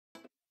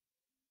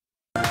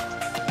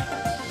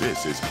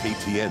This is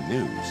KTN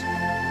News.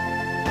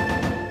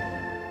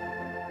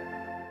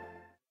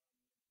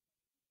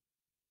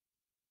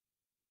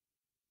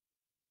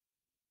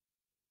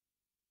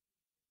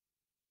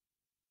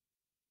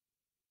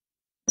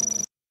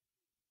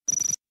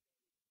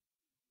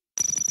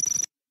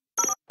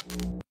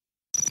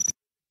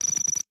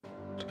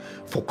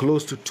 For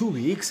close to 2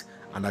 weeks,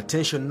 and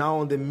attention now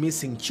on the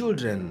missing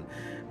children.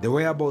 The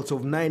whereabouts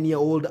of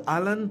 9-year-old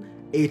Alan,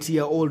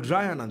 8-year-old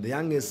Ryan, and the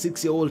youngest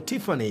 6-year-old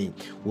Tiffany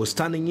was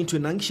turning into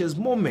an anxious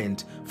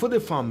moment for the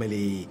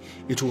family.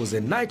 It was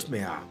a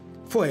nightmare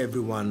for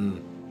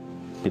everyone.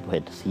 People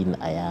had seen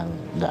a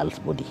young girl's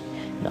body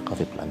in a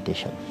coffee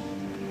plantation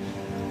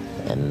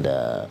and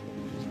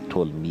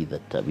told me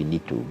that we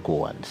need to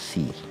go and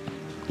see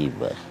if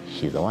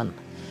she's the one.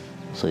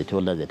 So they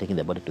told us they're taking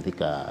the body to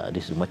Thika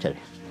district mortuary.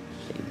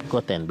 We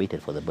got there and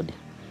waited for the body.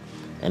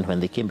 And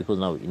when they came, because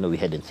now we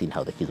hadn't seen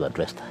how the kids were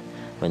dressed,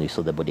 when we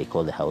saw the body, I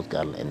called the house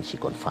girl and she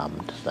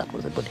confirmed that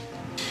was the body.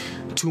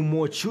 2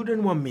 more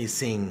children were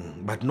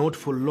missing, but not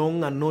for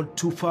long and not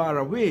too far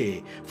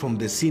away from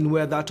the scene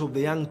where that of the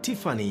young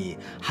Tiffany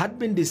had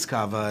been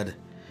discovered.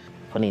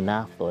 Funny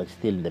enough, they were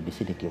still in the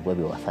vicinity of where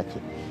we were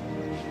searching.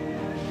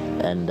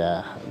 And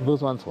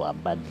those ones were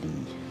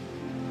badly,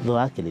 they were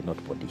actually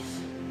not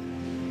bodies.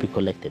 We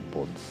collected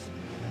bones.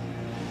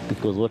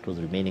 Because what was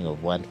remaining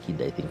of one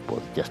kid, I think,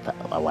 was just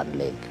one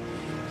leg.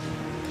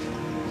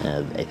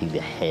 I think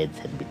their heads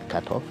had been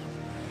cut off,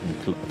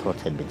 the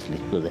throats had been slit,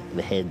 because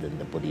the head and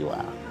the body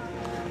were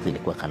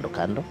zilikuwa kando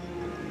kando.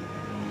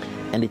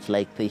 And it's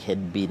like they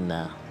had been,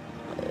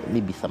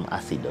 maybe some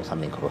acid or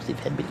something corrosive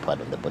had been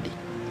poured on the body.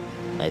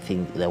 I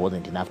think there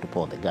wasn't enough to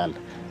pour on the girl,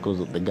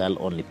 because the girl,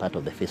 only part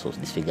of the face was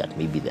disfigured.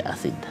 Maybe the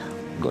acid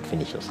got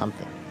finished or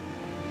something.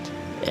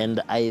 And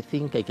I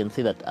think I can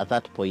say that at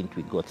that point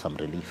we got some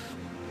relief,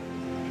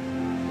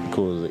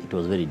 because it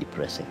was very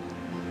depressing.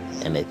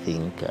 And I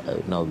think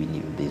now we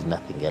knew there's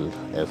nothing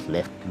else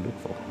left to look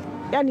for.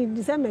 Yani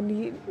niseme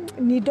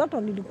ni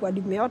ndoto nilikuwa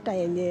nimeota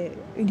yenye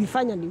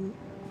ilifanya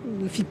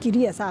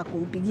nifikirie saa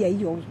kumpigia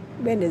hiyo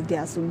Wednesday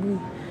asubuhi.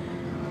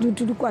 Juu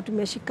tulikuwa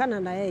tumeshikana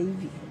na yeye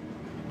hivi.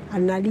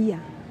 Analia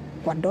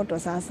kwa ndoto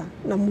sasa.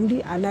 Na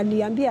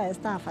ananiambia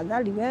Esther,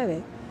 afadhali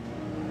wewe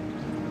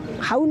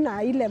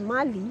hauna ile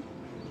mali,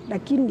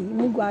 lakini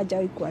Mungu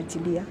hajawahi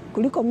kuachilia.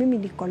 Kuliko mimi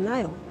niko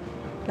nayo,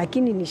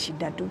 lakini ni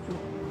shida tupu.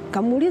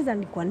 Kamuuliza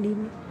ni kwa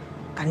nini?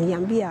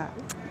 Kaniambia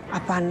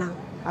hapana,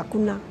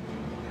 hakuna.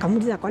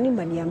 Kamuuliza kwa nini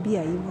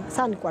maniambia hivyo?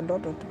 Sasa ni kwa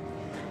ndoto tu.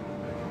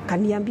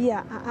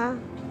 Kaniambia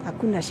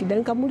hakuna shida.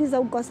 Nikamuuliza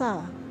uko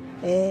sawa?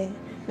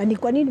 Na ni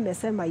kwa nini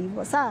nimesema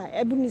hivyo? Sasa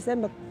hebu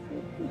niseme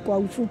kwa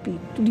ufupi,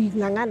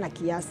 tuling'ang'ana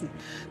kiasi.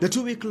 The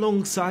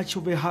 2-week-long search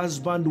of a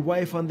husband,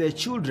 wife and their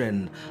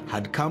children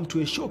had come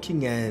to a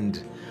shocking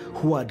end.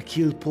 Who had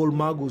killed Paul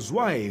Magu's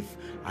wife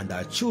and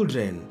her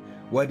children?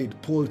 Why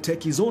did Paul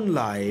take his own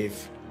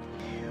life?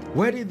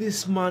 Why did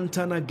this man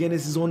turn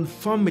against his own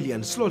family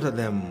and slaughter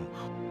them?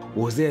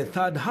 Was there a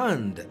third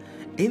hand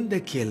in the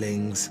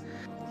killings?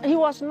 He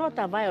was not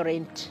a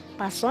violent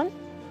person.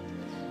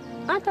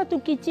 Hata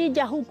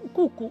tukichinja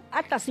kuku,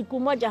 hata siku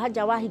moja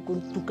hajawahi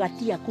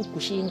kutukatia kuku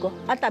shingo.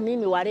 Hata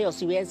mimi wa leo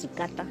siwezi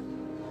kata.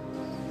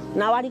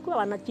 Na walikuwa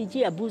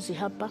wanachinjia buzi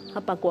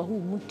hapa kwa huu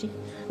mti.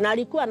 Na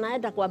alikuwa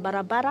anaenda kwa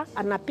barabara,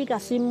 anapiga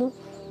simu,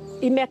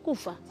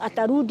 imekufa.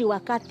 Atarudi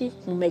wakati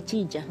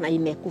mmechinja na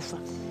imekufa.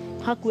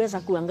 Hakuweza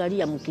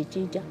kuangalia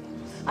mkichinja.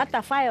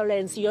 Hata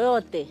violence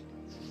yoyote.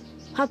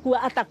 Hakuwa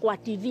hata kwa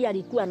TV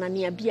alikuwa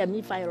ananiambia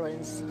mi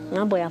violence.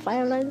 Mambo ya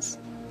violence.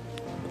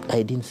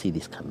 I didn't see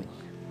this coming.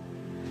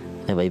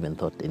 Never even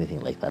thought anything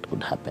like that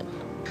could happen.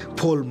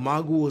 Paul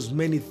Magu was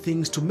many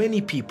things to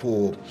many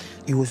people.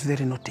 He was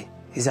very naughty.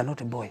 He's a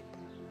naughty boy.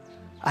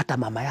 Hata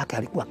mama yake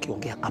alikuwa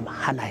akiongea kama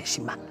hana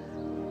heshima.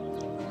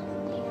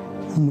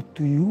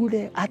 Mtu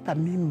yule, hata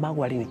mimi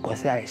Magu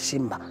alinikosea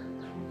heshima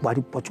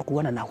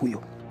walipochukuana na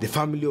huyo. The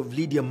family of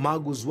Lydia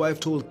Magu's wife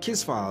told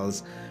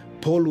CASEFILES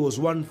Paul was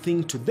one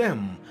thing to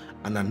them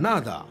and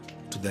another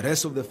to the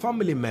rest of the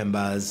family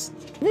members.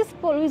 This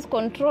Paul is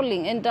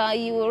controlling, and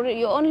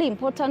you're only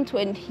important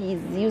when he's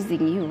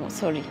using you,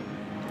 sorry.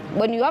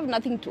 When you have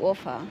nothing to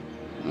offer,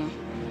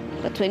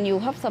 but when you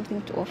have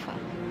something to offer,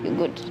 you're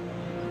good.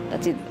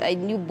 That's it. I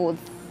knew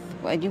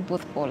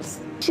both Pauls.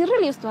 She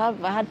really used to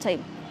have a hard time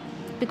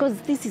because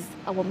this is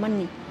our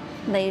money.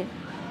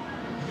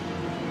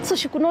 So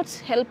she could not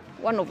help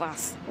one of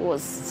us who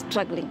was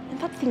struggling. And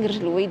that thing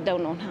really weighed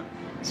down on her.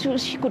 So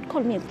she could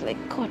call me, it's like,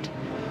 God,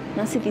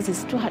 Nancy, this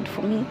is too hard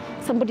for me.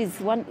 Somebody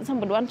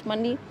wants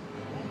money.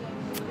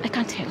 I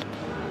can't help.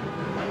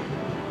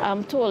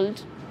 I'm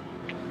told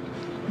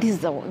this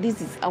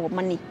is our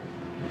money.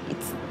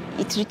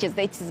 It reaches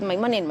that. It is my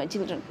money and my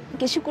children.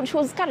 Okay, she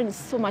was carrying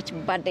so much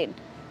burden.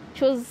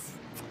 She was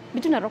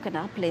between a rock and a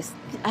hard place.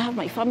 I have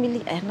my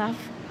family, I have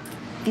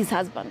this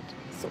husband.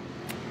 So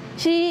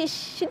she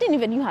didn't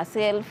even know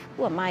herself.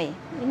 Who am I?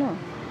 You know.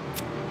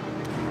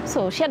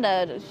 So she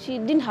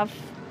didn't have.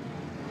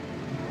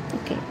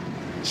 Okay,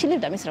 she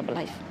lived a miserable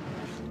life.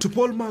 To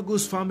Paul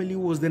Magu's family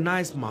was the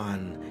nice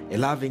man, a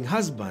loving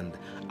husband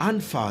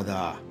and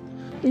father.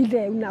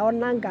 Ile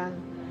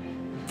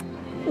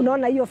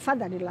unaona hiyo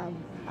fatherly love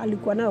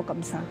alikuwa nayo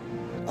kabisa.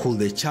 Could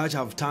the church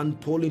have turned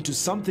Paul into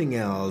something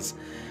else?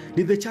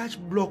 Did the church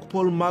block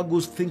Paul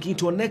Magu's thinking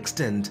to an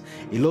extent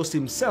he lost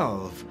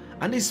himself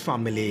and his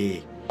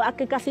family?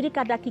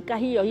 Akikasirika dakika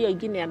hiyo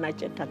ingine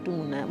anacheka tu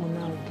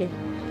mnaongea.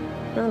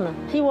 No.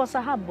 He was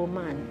a humble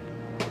man.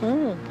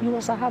 He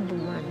was a humble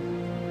man.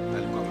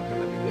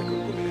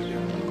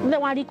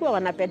 Walikuwa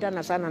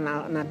wanapendana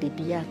sana na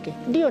bibi yake.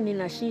 Ndio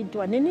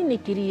ninashindwa. Ni nini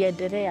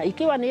kiliendelea?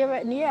 Ikiwa ni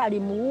yeye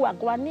alimuua,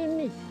 kwa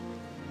nini?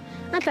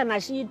 Hata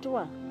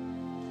nashindwa.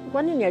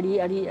 Kwa nini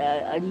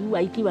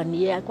aliua ikiwa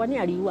ni yeye? Kwa nini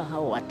aliua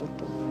hao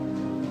watoto?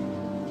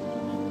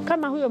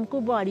 Kama huyo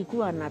mkubwa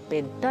alikuwa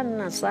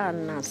anapendana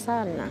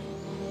sana.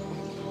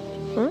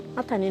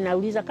 Hata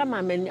ninauliza kama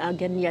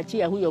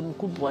angeniachia huyo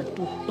mkubwa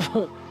tu.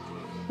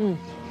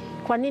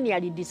 Kwa nini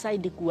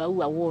alidecide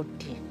kuwaua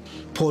wote?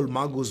 Paul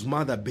Magu's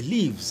mother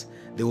believes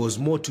there was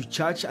more to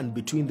church and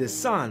between the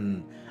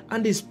son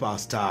and his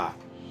pastor.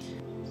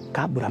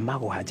 Kabla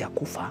Magu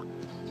hajakufa,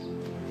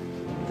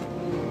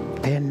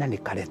 tena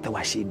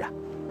nikaletewa shida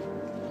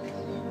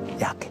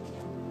yake.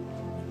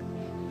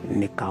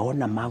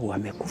 Nikaona Magu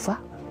amekufa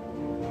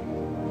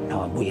na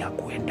Wambui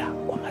hakuenda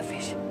kwa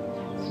mazishi.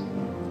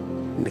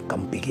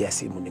 Nikampigia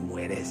simu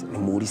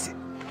nimuulize.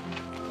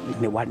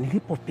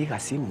 Nilipopiga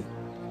simu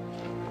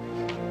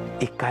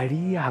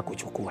ikalia,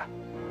 hakuchukua.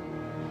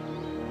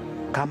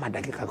 Kama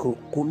dakika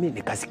 10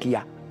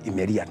 nikasikia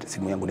imelia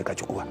simu yangu,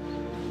 nikachukua.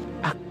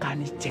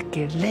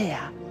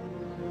 Akanichekelea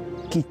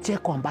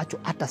kicheko ambacho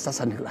hata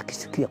sasa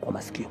ninakisikia kwa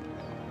masikio.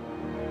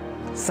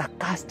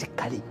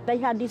 Sarcastically. They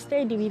had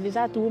stayed with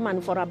that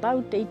woman for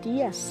about 8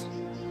 years.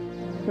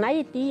 Na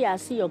 8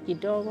 years sio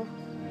kidogo.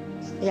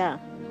 Yeah.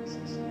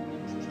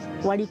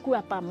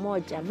 Walikuwa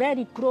pamoja,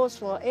 very close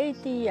for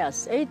 80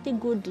 years, 80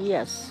 good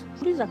years.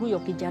 Uliza huyo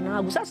kijana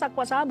wangu. Sasa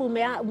kwa sababu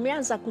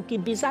umeanza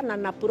kukimbizana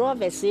na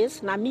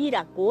prophecies na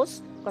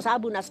miracles, kwa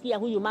sababu nasikia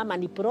huyu mama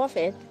ni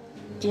prophet,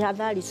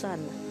 jihadhari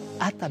sana.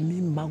 Hata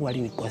mimi Magu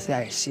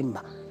alinikosea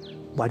heshima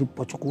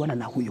walipochukuana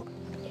na huyo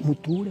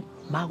mtu ule.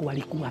 Magu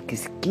alikuwa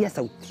akisikia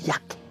sauti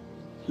yake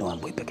na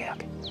Wambui peke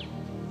yake.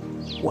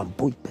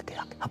 Wambui peke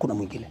yake, hakuna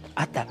mwingine.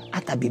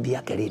 Hata bibi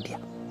yake Lydia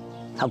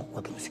hakuwa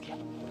akimsikia.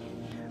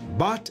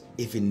 But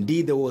if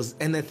indeed there was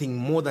anything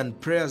more than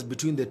prayers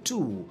between the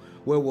two,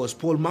 where was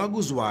Paul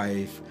Magu's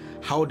wife?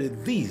 How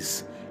did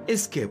this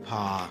escape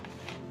her?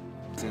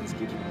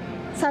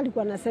 Sasa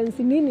alikuwa na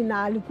sense nini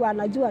na alikuwa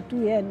anajua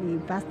tu yeye ni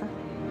pastor?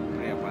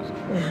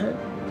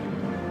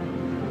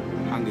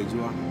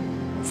 Angejua.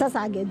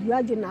 Sasa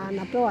angejuaje na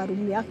anapewa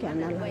room yake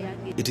analala?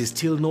 It is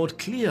still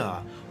not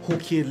clear who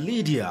killed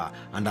Lydia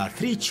and her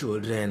 3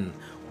 children.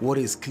 What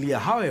is clear,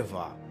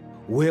 however,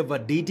 whoever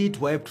did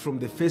it wiped from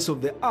the face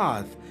of the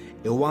earth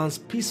a once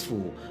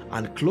peaceful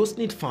and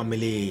close-knit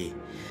family.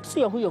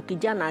 Sio huyo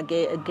kijana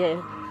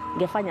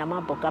angefanya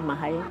mambo kama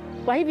hayo.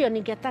 Kwa hivyo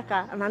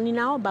ningetaka na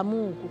ninaomba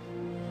Mungu,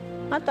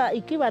 hata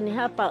ikiwa ni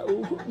hapa,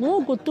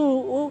 Mungu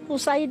tu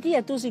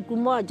usaidie tu siku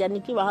moja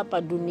nikiwa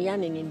hapa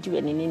duniani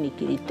nijue ni nini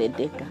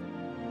kilitendeka.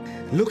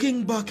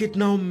 Looking back, it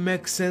now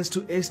makes sense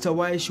to Esther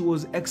why she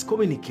was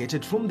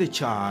excommunicated from the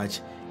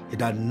church.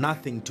 It had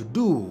nothing to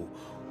do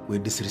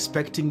with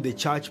disrespecting the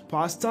church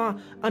pastor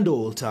and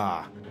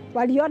altar.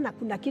 Waliona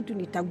kuna kitu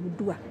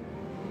nitagundua.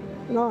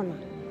 Unaona?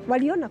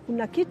 Waliona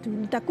kuna kitu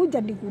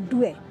nitakuja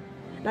nigundue.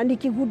 Na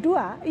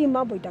nikigundua hii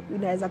mambo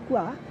inaweza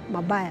kuwa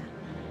mabaya.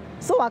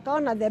 So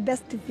wakaona the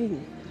best thing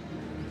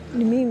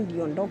ni mimi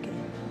niondoke.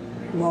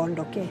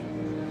 Waondoke.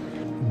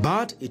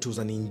 But it was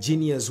an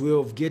ingenious way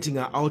of getting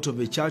her out of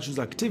the church's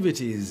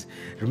activities,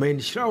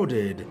 remained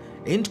shrouded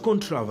in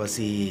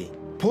controversy.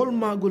 Paul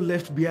Magu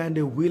left behind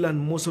a will and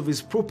most of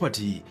his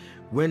property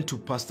went to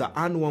Pastor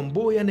Ann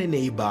Wambui and a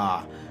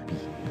neighbor.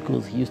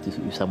 Because he used to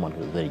be someone who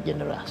was very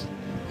generous.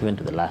 Even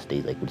to the last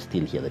days, I could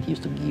still hear that he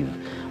used to give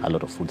a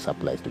lot of food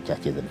supplies to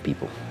churches and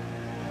people.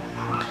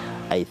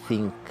 I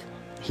think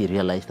he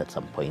realized at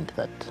some point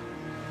that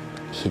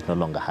he no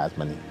longer has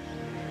money,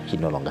 he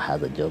no longer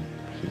has a job,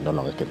 he no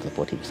longer can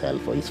support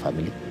himself or his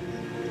family.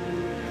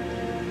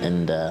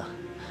 And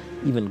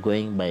even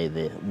going by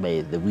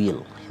the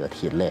will that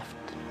he left,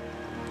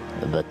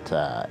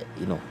 that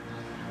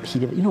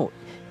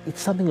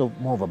it's something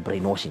more of a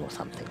brainwashing or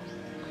something.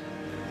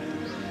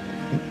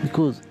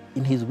 Because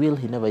in his will,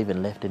 he never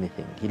even left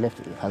anything. He left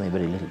something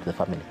very little to the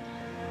family.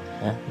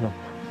 Yeah?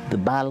 The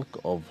bulk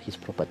of his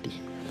property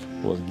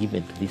was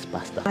given to this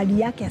pastor.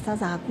 Mali yake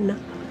sasa hakuna.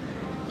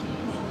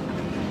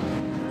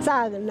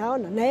 Sasa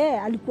naona na yeye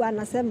alikuwa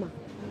anasema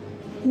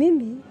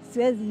mimi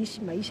siwezi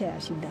ishi maisha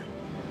ya shida.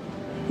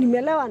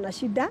 Nimelewa na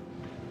shida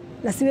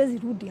na siwezi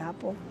rudi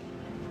hapo.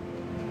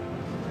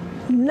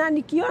 Na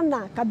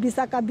nikiona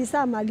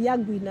kabisa mali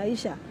yangu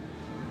inaisha,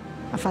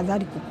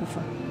 afadhali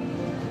kukufa.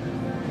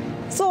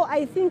 So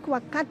I think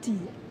wakati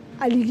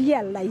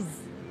alirealize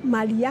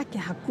mali yake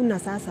hakuna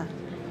sasa,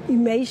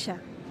 imeisha,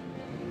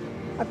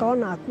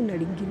 akaona hakuna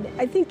lingine.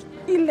 I think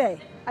ile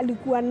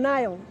alikuwa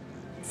nayo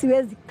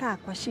siwezi kaa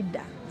kwa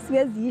shida,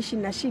 siwezi ishi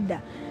na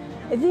shida.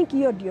 I think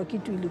hiyo ndio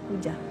kitu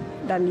ilikuja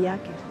ndani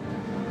yake.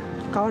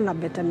 Kaona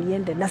beta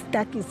niende, na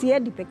sitaki,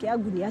 siendi peke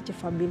yangu, niache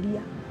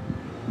familia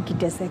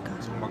ikiteseka.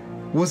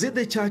 Was it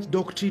the church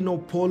doctrine or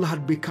Paul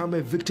had become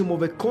a victim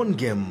of a con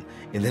game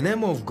in the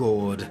name of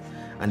God?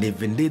 And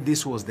if indeed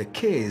this was the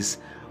case,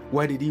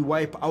 why did he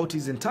wipe out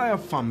his entire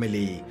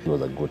family? He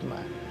was a good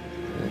man.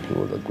 He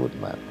was a good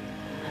man.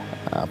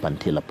 Up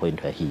until a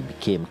point where he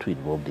became too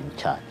involved in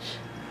church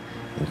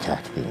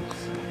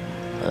things.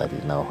 That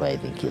is now where I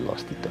think he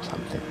lost it or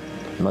something.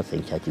 I'm not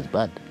saying church is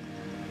bad,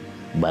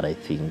 but I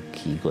think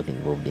he got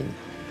involved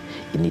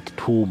in it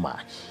too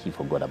much. He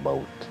forgot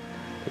about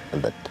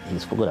that. He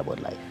forgot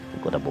about life,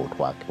 forgot about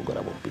work, forgot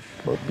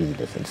about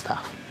business and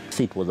stuff.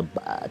 See, it was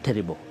a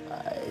terrible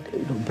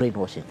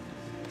brainwashing,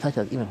 such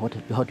as even what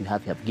you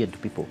have given to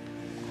people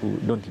who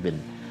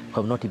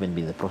have not even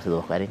been in the process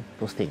of acquiring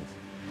those things.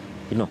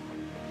 You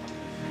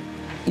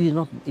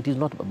know, it is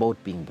not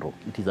about being broke.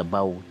 It is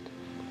about,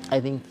 I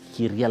think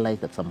he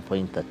realized at some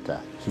point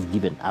that he's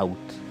given out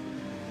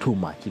too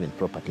much, even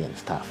property and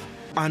stuff.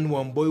 Anne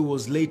Wambui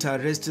was later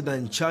arrested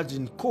and charged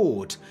in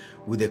court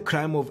with the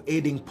crime of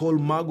aiding Paul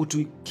Magu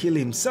to kill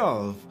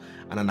himself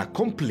and an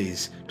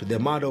accomplice to the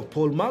murder of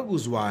Paul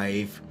Magu's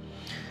wife.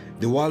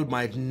 The world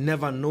might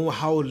never know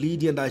how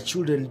Lydia and her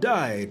children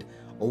died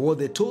or what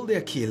they told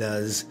their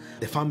killers.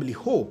 The family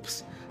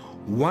hopes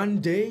one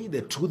day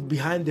the truth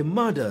behind the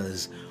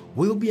murders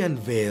will be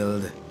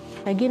unveiled.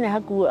 Pengine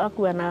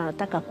haku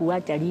anataka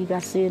kuacha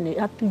legacy,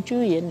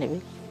 hatujui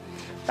anyway.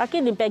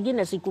 Lakini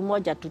pengine siku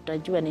moja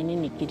tutajua ni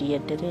nini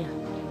kiliendelea.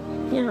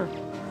 Yeah.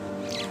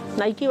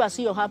 Na ikiwa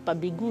sio hapa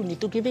mbinguni,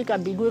 tukifika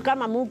mbinguni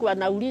kama Mungu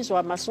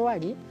anaulizwa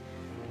maswali,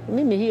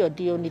 mimi hiyo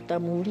ndio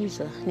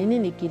nitamuuliza ni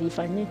nini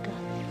kilifanyika.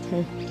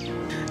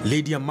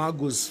 Lydia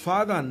Magu's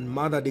father and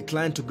mother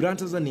declined to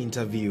grant us an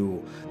interview.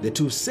 The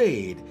two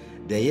said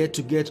they're yet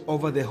to get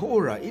over the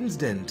horror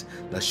incident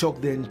that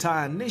shocked the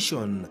entire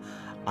nation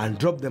and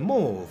dropped them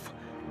off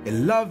a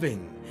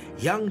loving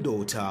young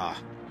daughter.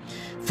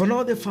 For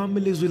now, the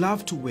families will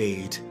have to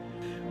wait,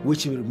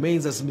 which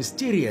remains as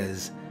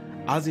mysterious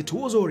as it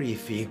was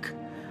horrific.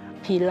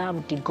 He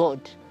loved God.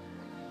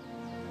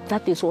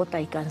 That is what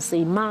I can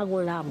say.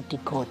 Magu loved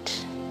God.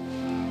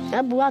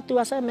 Hebu watu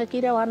waseme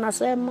kile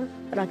wanasema,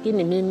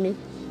 lakini mimi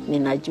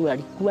ninajua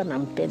alikuwa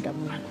nampenda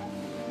Mungu.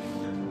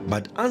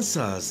 But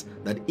answers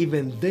that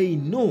even they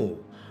know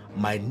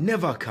might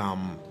never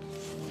come.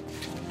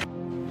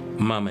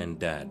 Mom and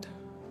Dad,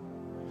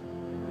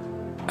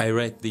 I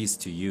write this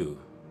to you.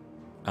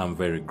 I'm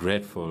very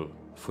grateful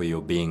for you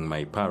being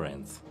my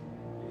parents.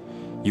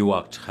 You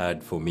worked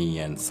hard for me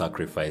and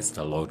sacrificed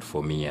a lot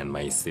for me and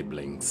my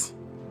siblings.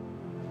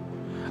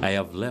 I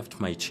have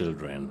left my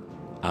children,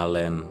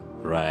 Alan,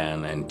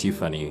 Ryan, and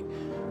Tiffany,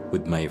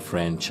 with my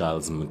friend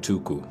Charles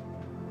Mutuku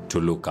to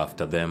look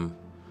after them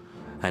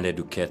and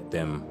educate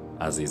them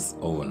as his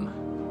own.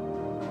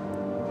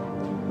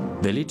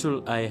 The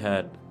little I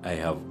had, I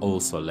have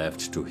also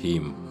left to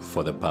him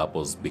for the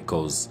purpose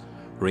because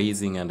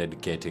raising and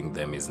educating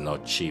them is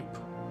not cheap.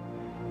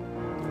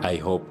 I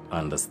hope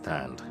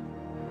understand.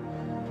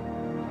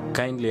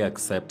 Kindly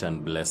accept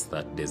and bless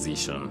that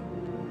decision.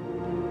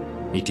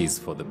 It is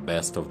for the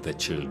best of the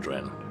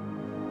children.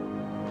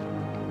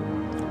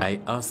 I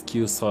ask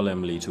you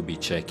solemnly to be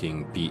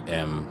checking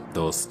PM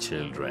those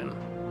children.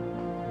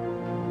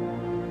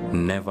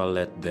 Never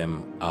let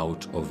them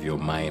out of your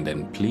mind,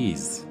 and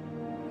please,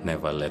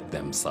 never let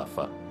them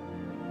suffer.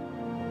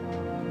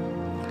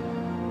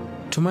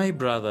 To my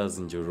brothers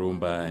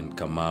Njurumba and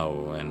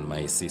Kamau and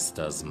my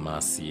sisters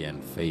Mercy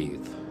and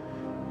Faith,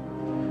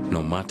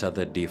 no matter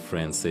the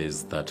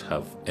differences that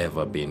have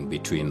ever been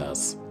between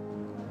us,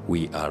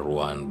 we are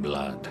one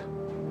blood.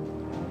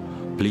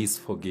 Please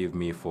forgive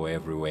me for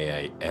every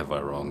way I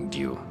ever wronged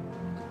you.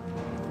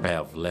 I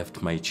have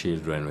left my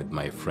children with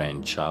my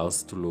friend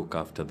Charles to look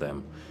after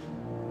them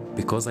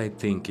because I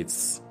think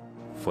it's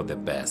for the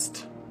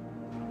best.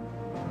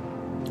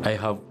 I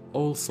have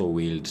also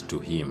willed to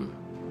him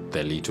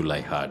the little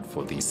I had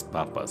for this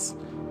purpose.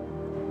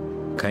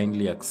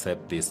 Kindly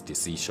accept this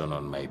decision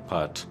on my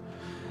part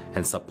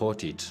and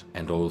support it,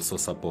 and also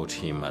support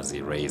him as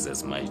he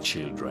raises my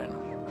children.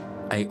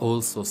 I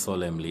also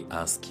solemnly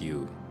ask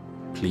you,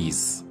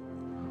 please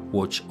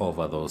watch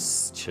over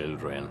those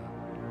children.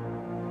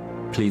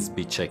 Please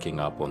be checking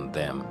up on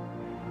them.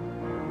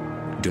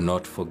 Do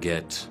not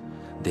forget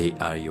they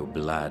are your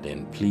blood,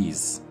 and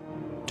please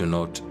do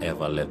not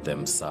ever let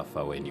them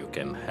suffer when you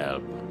can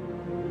help.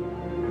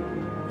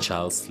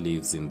 Charles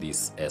lives in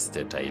this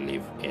estate I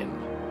live in.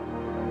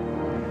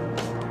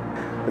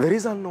 There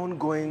is an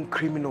ongoing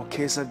criminal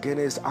case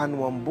against Anne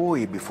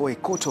Wambui before a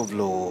court of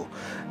law.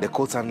 The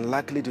courts are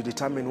unlikely to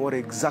determine what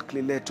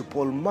exactly led to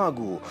Paul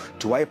Magu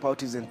to wipe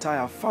out his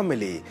entire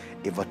family,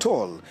 if at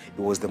all it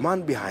was the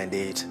man behind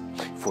it.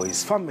 For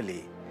his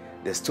family,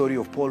 the story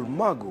of Paul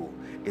Magu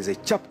is a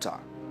chapter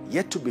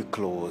yet to be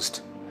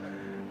closed.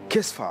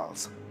 Case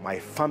Files, My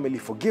Family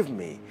Forgive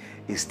Me,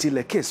 is still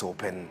a case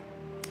open.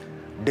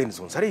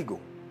 Denison Sarigo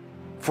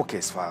for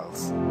Case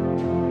Files.